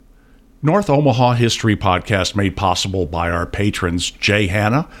North Omaha History Podcast made possible by our patrons Jay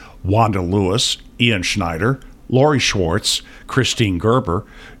Hanna, Wanda Lewis, Ian Schneider, Lori Schwartz, Christine Gerber,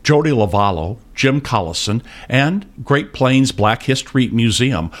 Jody Lavallo, Jim Collison, and Great Plains Black History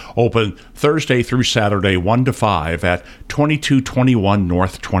Museum, open Thursday through Saturday 1 to 5 at 2221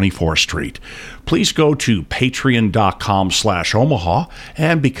 North 24th Street. Please go to patreon.com/Omaha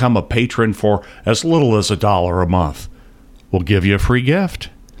and become a patron for as little as $1 a month. We'll give you a free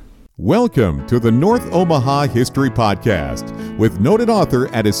gift. Welcome to the North Omaha History Podcast with noted author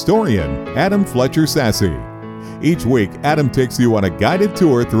and historian Adam Fletcher Sasse. Each week, Adam takes you on a guided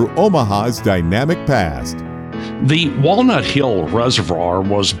tour through Omaha's dynamic past. The Walnut Hill Reservoir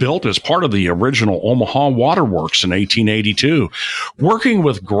was built as part of the original Omaha Waterworks in 1882. Working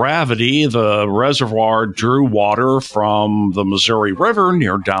with gravity, the reservoir drew water from the Missouri River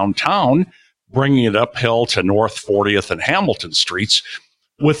near downtown, bringing it uphill to North 40th and Hamilton Streets.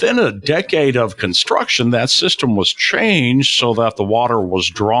 Within a decade of construction, that system was changed so that the water was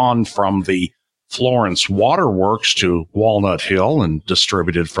drawn from the Florence Waterworks to Walnut Hill and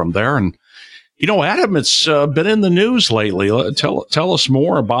distributed from there. And, you know, Adam, it's been in the news lately. Tell us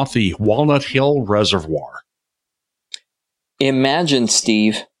more about the Walnut Hill Reservoir. Imagine,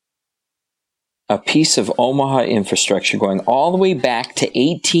 Steve, a piece of Omaha infrastructure going all the way back to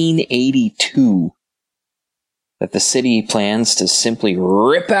 1882 that the city plans to simply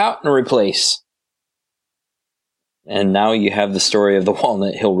rip out and replace. And now you have the story of the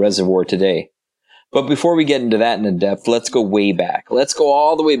Walnut Hill Reservoir today. But before we get into that in depth, let's go way back. Let's go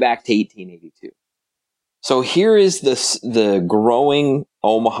all the way back to 1882. So here is the growing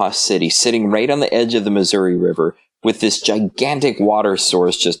Omaha city sitting right on the edge of the Missouri River with this gigantic water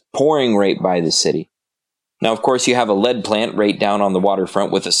source just pouring right by the city. Now, of course, you have a lead plant right down on the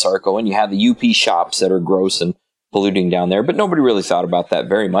waterfront with a Sarco, and you have the UP shops that are gross and polluting down there, but nobody really thought about that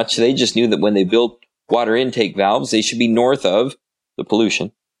very much. They just knew that when they built water intake valves, they should be north of the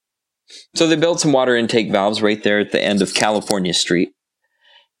pollution. So they built some water intake valves right there at the end of California Street,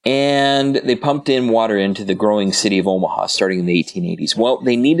 and they pumped in water into the growing city of Omaha starting in the 1880s. Well,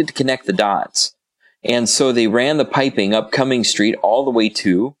 they needed to connect the dots, and so they ran the piping up Cumming Street all the way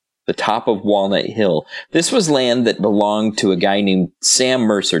to the top of Walnut Hill. This was land that belonged to a guy named Sam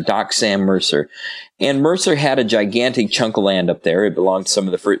Mercer, Doc Sam Mercer, and Mercer had a gigantic chunk of land up there. It belonged to some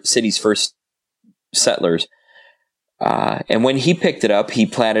of the city's first settlers. And when he picked it up, he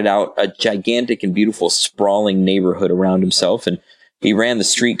platted out a gigantic and beautiful sprawling neighborhood around himself, and he ran the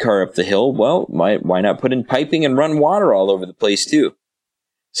streetcar up the hill. Well, why not put in piping and run water all over the place too?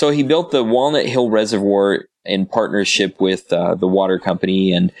 So he built the Walnut Hill Reservoir in partnership with the water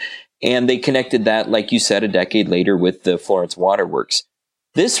company, and they connected that, like you said, a decade later with the Florence Waterworks.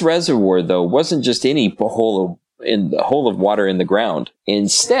 This reservoir, though, wasn't just any hole of water in the ground.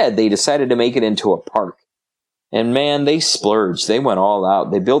 Instead, they decided to make it into a park. And man, they splurged. They went all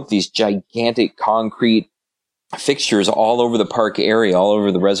out. They built these gigantic concrete fixtures all over the park area, all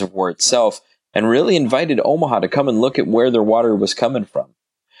over the reservoir itself, and really invited Omaha to come and look at where their water was coming from.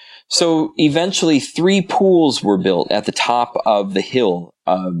 So eventually 3 pools were built at the top of the hill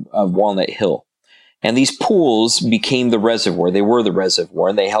of Walnut Hill. And these pools became the reservoir. They were the reservoir,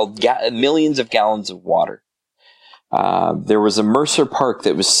 and they held millions of gallons of water. There was a Mercer Park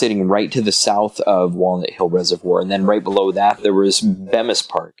that was sitting right to the south of Walnut Hill Reservoir, and then right below that there was Bemis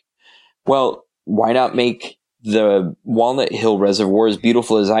Park. Well, why not make the Walnut Hill Reservoir as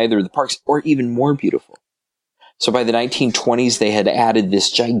beautiful as either of the parks, or even more beautiful? So by the 1920s, they had added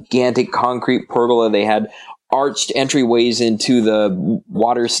this gigantic concrete pergola. They had arched entryways into the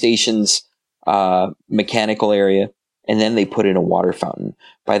water station's mechanical area. And then they put in a water fountain.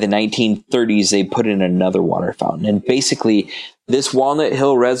 By the 1930s, they put in another water fountain. And basically, this Walnut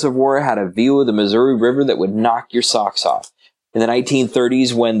Hill Reservoir had a view of the Missouri River that would knock your socks off. In the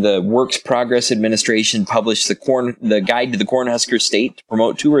 1930s, when the Works Progress Administration published the Guide to the Cornhusker State to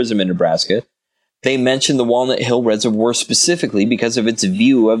promote tourism in Nebraska, they mentioned the Walnut Hill Reservoir specifically because of its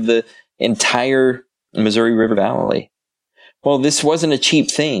view of the entire Missouri River Valley. Well, this wasn't a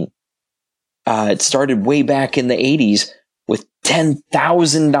cheap thing. It started way back in the 80s with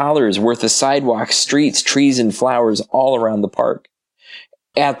 $10,000 worth of sidewalks, streets, trees, and flowers all around the park.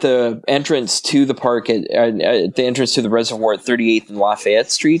 At the entrance to the park, at the entrance to the reservoir at 38th and Lafayette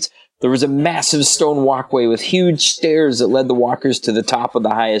Streets, there was a massive stone walkway with huge stairs that led the walkers to the top of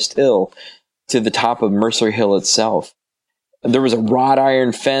the highest hill, to the top of Mercer Hill itself. There was a wrought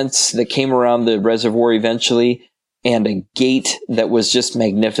iron fence that came around the reservoir eventually, and a gate that was just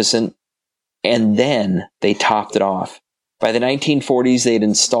magnificent. And then they topped it off. By the 1940s, they had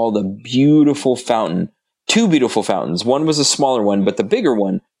installed a beautiful fountain, 2 beautiful fountains. One was a smaller one, but the bigger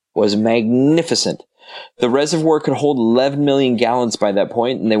one was magnificent. The reservoir could hold 11 million gallons by that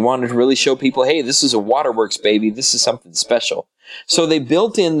point, and they wanted to really show people, hey, this is a waterworks, baby. This is something special. So they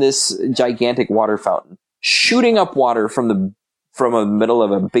built in this gigantic water fountain, shooting up water from the middle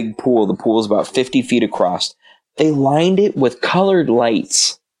of a big pool. The pool is about 50 feet across. They lined it with colored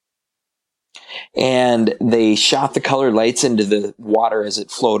lights, and they shot the colored lights into the water as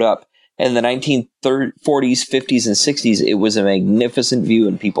it flowed up. In the 1940s, 50s, and 60s, it was a magnificent view,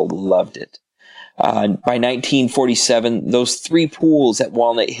 and people loved it. By 1947, those 3 pools at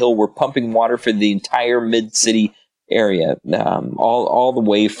Walnut Hill were pumping water for the entire mid-city area, all the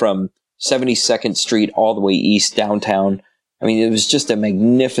way from 72nd Street all the way east downtown. I mean, it was just a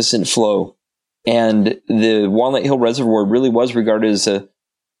magnificent flow. And the Walnut Hill Reservoir really was regarded as a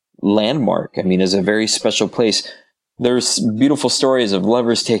landmark. I mean, as a very special place. There's beautiful stories of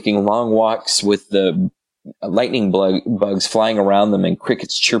lovers taking long walks with the lightning bugs flying around them and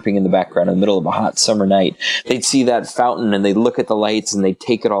crickets chirping in the background in the middle of a hot summer night. They'd see that fountain and they'd look at the lights and they'd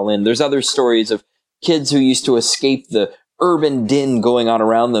take it all in. There's other stories of kids who used to escape the urban din going on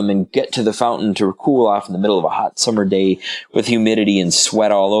around them and get to the fountain to cool off in the middle of a hot summer day with humidity and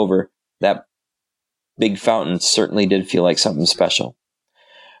sweat all over. That big fountain certainly did feel like something special.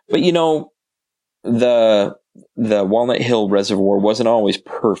 But you know, the Walnut Hill Reservoir wasn't always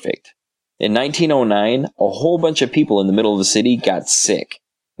perfect. In 1909, a whole bunch of people in the middle of the city got sick.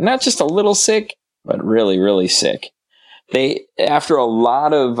 Not just a little sick, but really, really sick. After a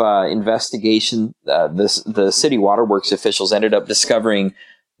lot of investigation, the city waterworks officials ended up discovering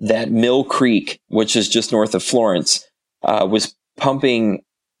that Mill Creek, which is just north of Florence, was pumping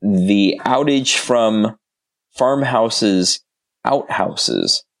the outage from farmhouses,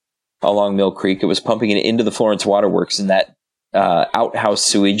 outhouses along Mill Creek. It was pumping it into the Florence waterworks, and that outhouse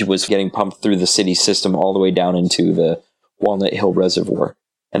sewage was getting pumped through the city system all the way down into the Walnut Hill Reservoir.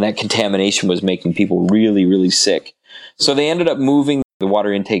 And that contamination was making people really, really sick. So they ended up moving the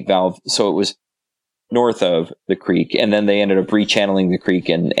water intake valve so it was north of the creek, and then they ended up rechanneling the creek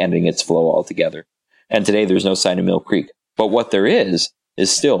and ending its flow altogether. And today there's no sign of Mill Creek. But what there is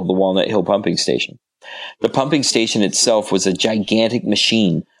still the Walnut Hill pumping station. The pumping station itself was a gigantic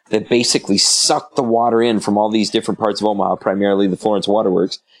machine that basically sucked the water in from all these different parts of Omaha, primarily the Florence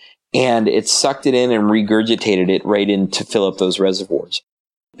Waterworks, and it sucked it in and regurgitated it right in to fill up those reservoirs.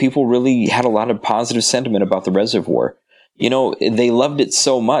 People really had a lot of positive sentiment about the reservoir. You know, they loved it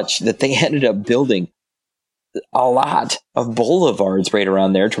so much that they ended up building a lot of boulevards right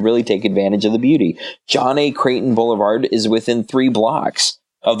around there to really take advantage of the beauty. John A. Creighton Boulevard is within 3 blocks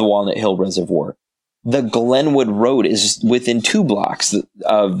of the Walnut Hill Reservoir. The Glenwood Road is within 2 blocks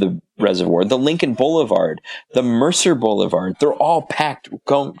of the reservoir. The Lincoln Boulevard, the Mercer Boulevard, they're all packed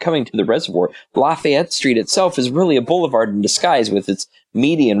coming to the reservoir. Lafayette Street itself is really a boulevard in disguise with its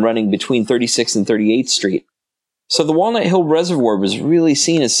median running between 36th and 38th Street. So the Walnut Hill Reservoir was really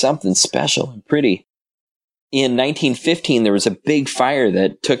seen as something special and pretty. In 1915, there was a big fire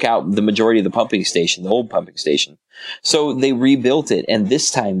that took out the majority of the pumping station, the old pumping station. So they rebuilt it, and this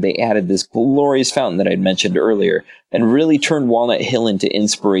time they added this glorious fountain that I'd mentioned earlier and really turned Walnut Hill into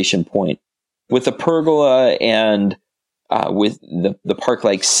Inspiration Point. With the pergola and with the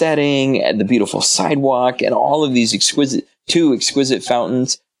park-like setting and the beautiful sidewalk and all of these two exquisite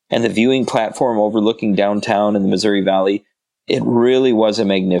fountains and the viewing platform overlooking downtown and the Missouri Valley, it really was a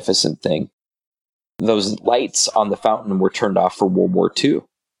magnificent thing. Those lights on the fountain were turned off for World War II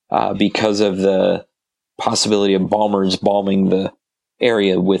because of the possibility of bombers bombing the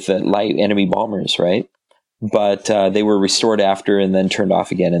area with enemy bombers, right? But they were restored after and then turned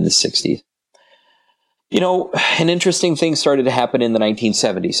off again in the 60s. You know, an interesting thing started to happen in the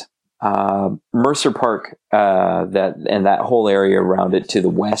 1970s. Mercer Park, that whole area around it to the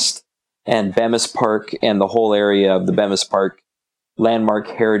west, and Bemis Park and the whole area of the Bemis Park Landmark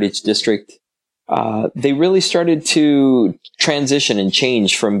Heritage District, they really started to transition and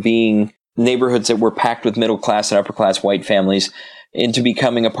change from being neighborhoods that were packed with middle-class and upper-class white families into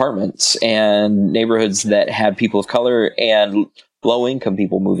becoming apartments and neighborhoods that had people of color and low-income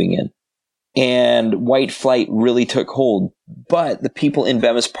people moving in. And white flight really took hold. But the people in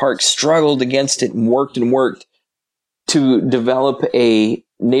Bemis Park struggled against it and worked to develop a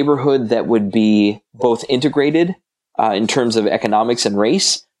neighborhood that would be both integrated in terms of economics and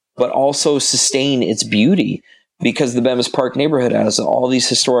race, but also sustain its beauty, because the Bemis Park neighborhood has all these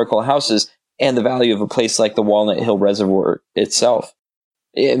historical houses and the value of a place like the Walnut Hill Reservoir itself.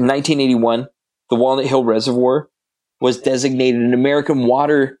 In 1981, the Walnut Hill Reservoir was designated an American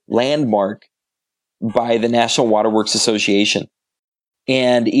Water Landmark by the National Waterworks Association.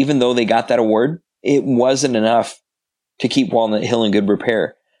 And even though they got that award, it wasn't enough to keep Walnut Hill in good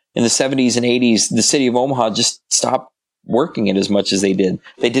repair. in the 70s and 80s, the city of Omaha just stopped working it as much as they did.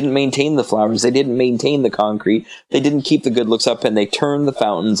 They didn't maintain the flowers. They didn't maintain the concrete. They didn't keep the good looks up, and they turned the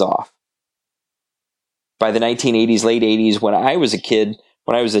fountains off. By the 1980s, late 80s, when I was a kid,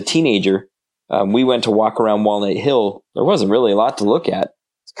 when I was a teenager, we went to walk around Walnut Hill. There wasn't really a lot to look at.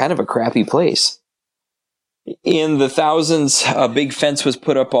 It's kind of a crappy place. In the thousands, a big fence was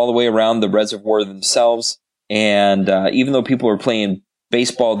put up all the way around the reservoir themselves. And even though people were playing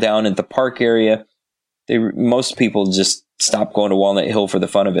baseball down at the park area, most people just stopped going to Walnut Hill for the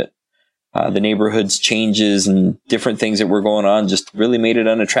fun of it. The neighborhood's changes and different things that were going on just really made it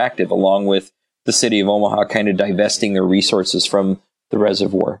unattractive, along with the city of Omaha kind of divesting their resources from the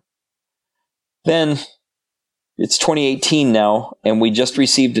reservoir. Then it's 2018 now, and we just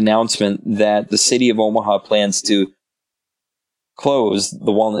received an announcement that the city of Omaha plans to close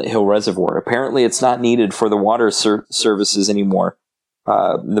the Walnut Hill Reservoir. Apparently, it's not needed for the water services anymore.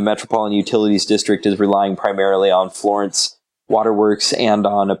 The Metropolitan Utilities District is relying primarily on Florence Waterworks and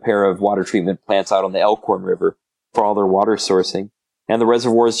on a pair of water treatment plants out on the Elkhorn River for all their water sourcing. And the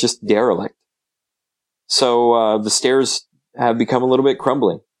reservoir is just derelict. So the stairs have become a little bit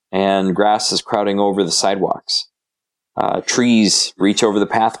crumbling, and grass is crowding over the sidewalks. Trees reach over the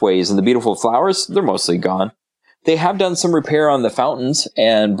pathways, and the beautiful flowers, they're mostly gone. They have done some repair on the fountains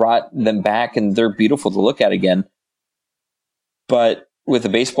and brought them back, and they're beautiful to look at again. But with the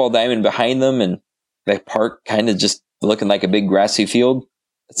baseball diamond behind them and the park kind of just looking like a big grassy field,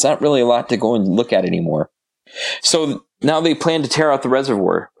 it's not really a lot to go and look at anymore. So now they plan to tear out the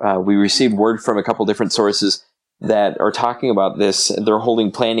reservoir. We received word from a couple different sources that are talking about this. They're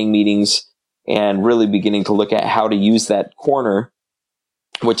holding planning meetings and really beginning to look at how to use that corner,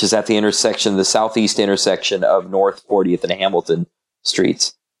 which is at the intersection, the southeast intersection of North 40th and Hamilton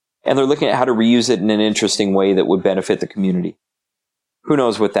streets. And they're looking at how to reuse it in an interesting way that would benefit the community. Who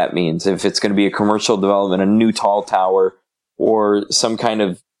knows what that means? If it's going to be a commercial development, a new tall tower, or some kind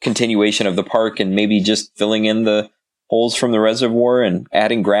of continuation of the park and maybe just filling in the holes from the reservoir and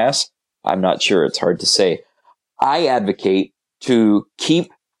adding grass, I'm not sure. It's hard to say. I advocate to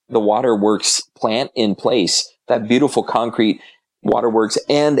keep the waterworks plant in place, that beautiful concrete waterworks,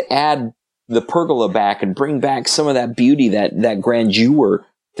 and add the pergola back and bring back some of that beauty, that grandeur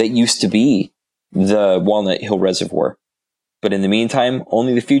that used to be the Walnut Hill Reservoir. But in the meantime,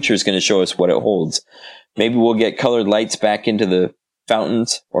 only the future is going to show us what it holds. Maybe we'll get colored lights back into the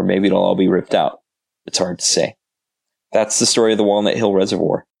fountains, or maybe it'll all be ripped out. It's hard to say. That's the story of the Walnut Hill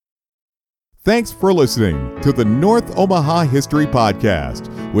Reservoir. Thanks for listening to the North Omaha History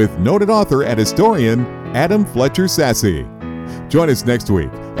Podcast with noted author and historian Adam Fletcher Sasse. Join us next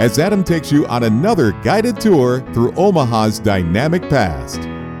week as Adam takes you on another guided tour through Omaha's dynamic past.